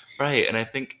want. Right. And I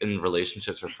think in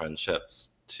relationships or friendships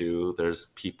too, there's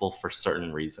people for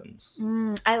certain reasons.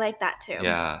 I like that too.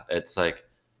 Yeah. It's like,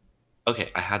 okay,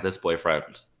 I had this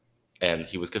boyfriend and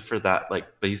he was good for that, like,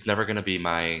 but he's never gonna be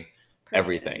my Person.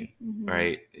 everything,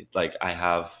 right? Like I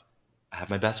have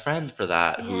my best friend for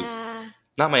that, who's Yeah.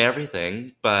 not my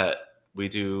everything, but we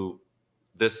do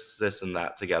this and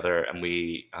that together, and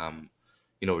we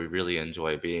really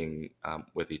enjoy being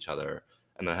with each other.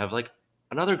 And I have like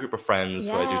another group of friends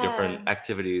who I do different Yeah.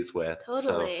 activities with. So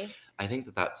Totally. I think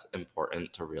that that's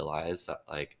important to realize, that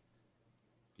like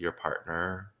your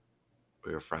partner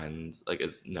or your friend like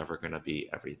is never gonna be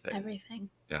everything. Everything.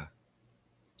 Yeah.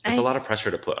 It's a I lot of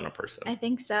pressure to put on a person. I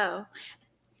think so.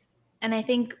 And I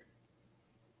think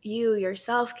you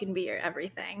yourself can be your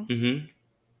everything, Hmm.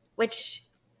 which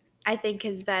I think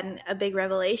has been a big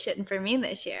revelation for me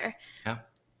this year. Yeah.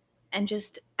 And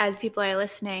just as people are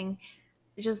listening,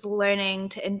 just learning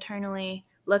to internally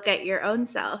look at your own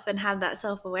self and have that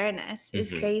self-awareness is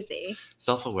Hmm. crazy.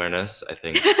 Self-awareness, I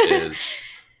think, is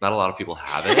not a lot of people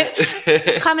have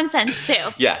it. Common sense too.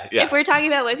 Yeah, If yeah, we're talking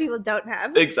about what people don't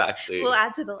have, we'll exactly.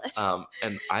 add to the list.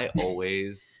 And I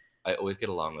always get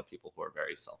along with people who are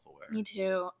very Me self-aware.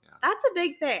 too. Yeah. That's a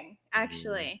big thing, Mhm.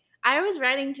 actually. I was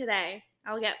writing today,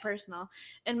 I'll get personal,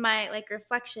 in my like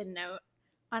reflection note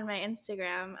on my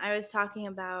Instagram. I was talking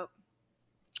about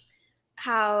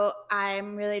how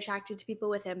I'm really attracted to people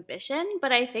with ambition,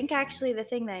 but I think actually the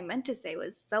thing that I meant to say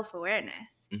was self-awareness.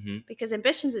 Mhm. Because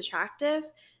ambition's attractive,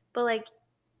 but like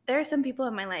there are some people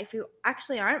in my life who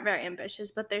actually aren't very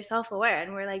ambitious, but they're self-aware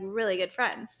and we're like really good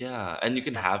friends. Yeah, and you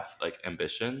can That have like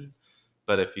ambition,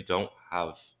 but if you don't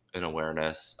have an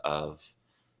awareness of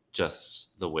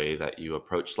just the way that you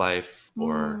approach life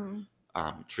or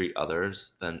mm, treat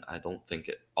others, then I don't think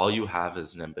it. All you have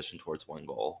is an ambition towards one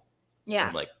goal, yeah.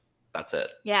 and like that's it.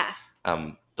 Yeah.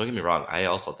 Don't get me wrong. I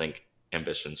also think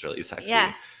ambition's really Yeah.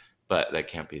 sexy, but that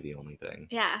can't be the only thing.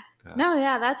 Yeah. Yeah. No,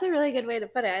 yeah, that's a really good way to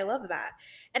put it. I love that.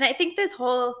 And I think this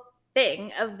whole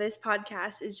thing of this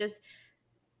podcast is just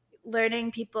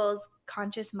learning people's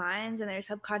conscious minds and their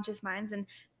subconscious minds and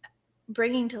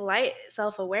bringing to light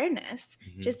self-awareness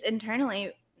just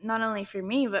internally, not only for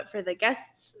me, but for the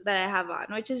guests that I have on,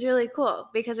 which is really cool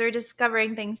because we're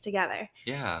discovering things together.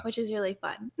 Yeah. Which is really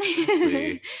fun.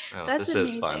 Exactly. Oh, That's this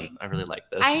amazing. is fun. I really like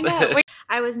this. I know.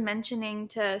 I was mentioning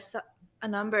to a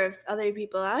number of other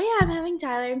people, oh yeah, I'm having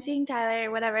Tyler, I'm seeing Tyler,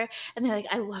 or whatever. And they're like,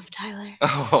 I love Tyler.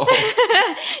 Oh.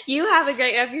 You have a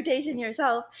great reputation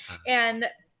yourself. And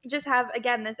just have,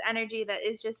 again, this energy that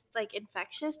is just like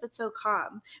infectious, but so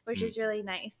calm, which is really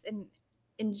nice and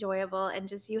enjoyable. And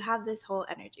just you have this whole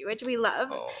energy, which we love.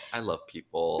 Oh, I love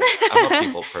people. I'm a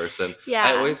people person. Yeah.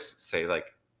 I always say, like,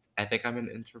 I think I'm an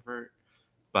introvert,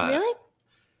 but Really?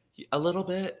 a little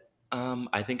bit.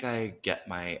 I think I get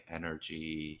my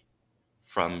energy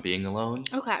from being alone.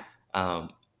 Okay.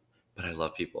 But I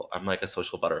love people. I'm like a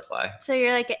social butterfly. So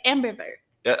you're like an ambivert.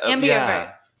 Yeah,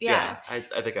 Ambivert. Yeah.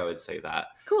 I think I would say that.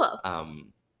 Cool.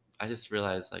 I just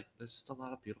realized, like, there's just a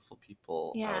lot of beautiful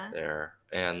people out there,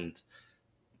 and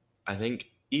I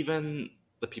think even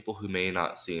the people who may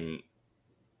not seem,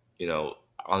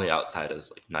 on the outside as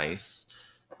like nice,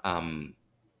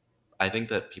 I think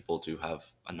that people do have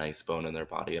a nice bone in their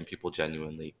body and people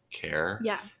genuinely care.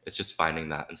 Yeah. It's just finding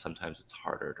that, and sometimes it's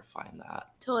harder to find that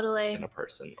Totally. in a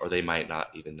person, or they might not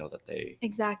even know that they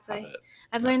Exactly. have it.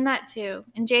 I've learned that too.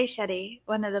 And Jay Shetty,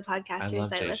 one of the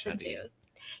podcasters I listen to,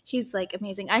 he's like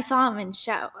amazing. I saw him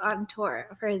on tour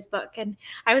for his book, and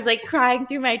I was like crying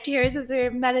through my tears as we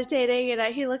were meditating,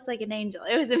 and he looked like an angel.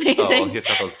 It was amazing. Oh, he's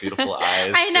got those beautiful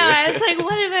eyes. I know. I was like,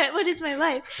 what is my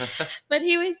life? But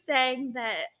he was saying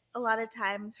that a lot of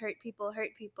times hurt people,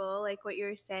 like what you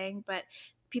were saying, but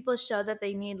people show that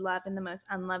they need love in the most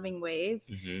unloving ways.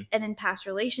 And in past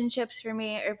relationships for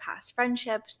me, or past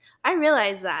friendships, I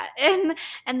realized that.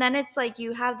 And then it's like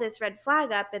you have this red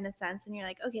flag up in a sense, and you're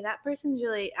like, okay, that person's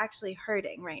really actually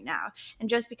hurting right now. And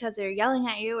just because they're yelling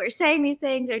at you or saying these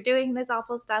things or doing this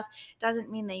awful stuff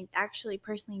doesn't mean they actually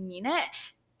personally mean it.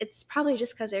 It's probably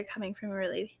just because they're coming from a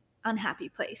really unhappy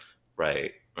place.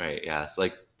 Right. Yeah. It's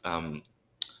like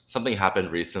something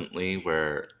happened recently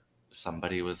where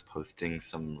somebody was posting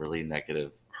some really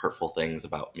negative, hurtful things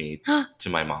about me to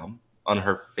my mom on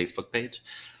her Facebook page.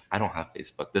 I don't have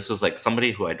Facebook. This was like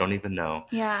somebody who I don't even know.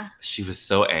 Yeah. She was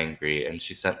so angry, and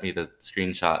she sent me the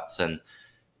screenshots,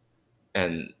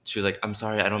 and she was like, I'm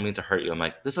sorry, I don't mean to hurt you. I'm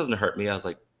like, this doesn't hurt me. I was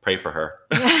like, pray for her.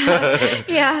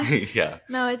 Yeah. Yeah.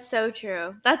 No, it's so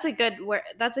true. That's a good word.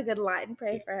 That's a good line.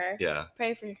 Pray for her. Yeah.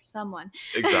 Pray for someone.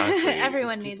 Exactly.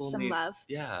 Everyone needs some love.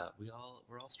 Yeah.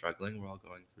 We're all struggling. We're all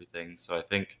going through things. So I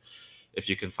think if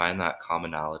you can find that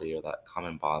commonality or that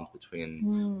common bond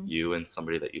between you and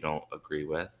somebody that you don't agree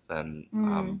with, then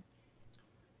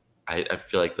I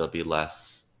feel like there'll be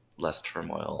less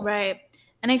turmoil. Right.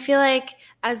 And I feel like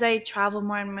as I travel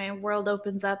more and my world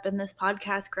opens up and this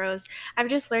podcast grows, I've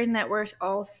just learned that we're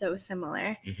all so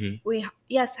similar. We,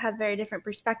 yes, have very different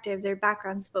perspectives or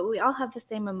backgrounds, but we all have the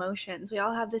same emotions. We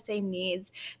all have the same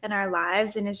needs in our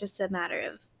lives, and it's just a matter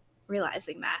of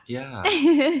realizing that. Yeah.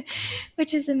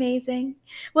 Which is amazing.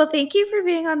 Well, thank you for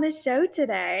being on the show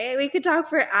today. We could talk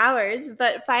for hours,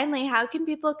 but finally, how can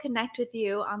people connect with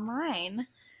you online?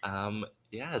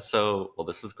 Yeah, so, well,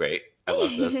 this is great. I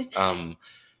love this.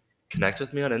 Connect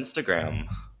with me on Instagram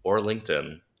or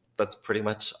LinkedIn. That's pretty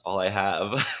much all I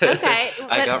have. Okay.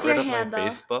 I got rid of my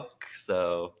Facebook,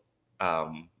 so,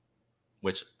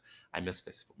 which I miss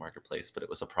Facebook Marketplace, but it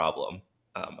was a problem.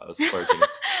 I was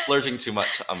splurging too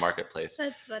much on Marketplace.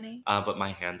 That's funny. But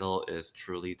my handle is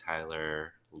truly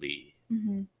Tyler Lee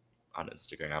on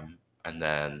Instagram. And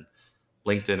then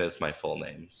LinkedIn is my full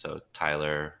name, so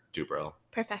Tyler Dubreuil.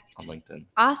 Perfect. On LinkedIn.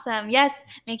 Awesome. Yes,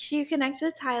 make sure you connect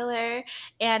with Tyler,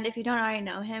 and if you don't already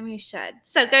know him, you should.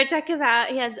 So go check him out.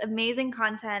 He has amazing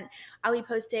content. I'll be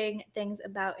posting things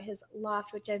about his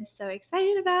loft, which I'm so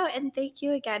excited about, and thank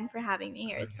you again for having me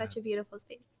here. It's such a beautiful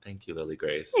space. Thank you, Lily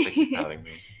Grace. Thank you for having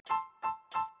me.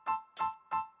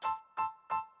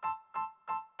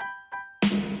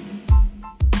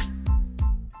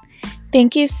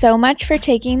 Thank you so much for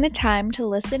taking the time to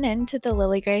listen in to the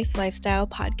Lily Grace Lifestyle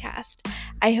Podcast.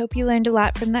 I hope you learned a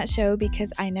lot from that show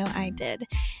because I know I did.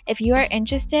 If you are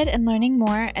interested in learning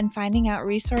more and finding out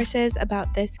resources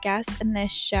about this guest and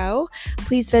this show,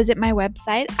 please visit my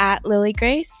website at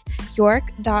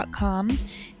lilygraceyork.com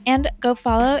and go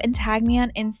follow and tag me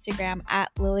on Instagram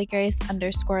at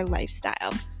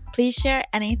lilygrace_lifestyle. Please share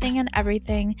anything and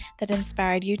everything that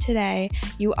inspired you today.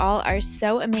 You all are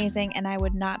so amazing, and I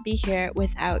would not be here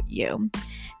without you.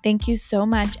 Thank you so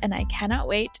much, and I cannot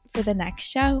wait for the next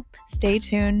show. Stay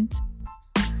tuned.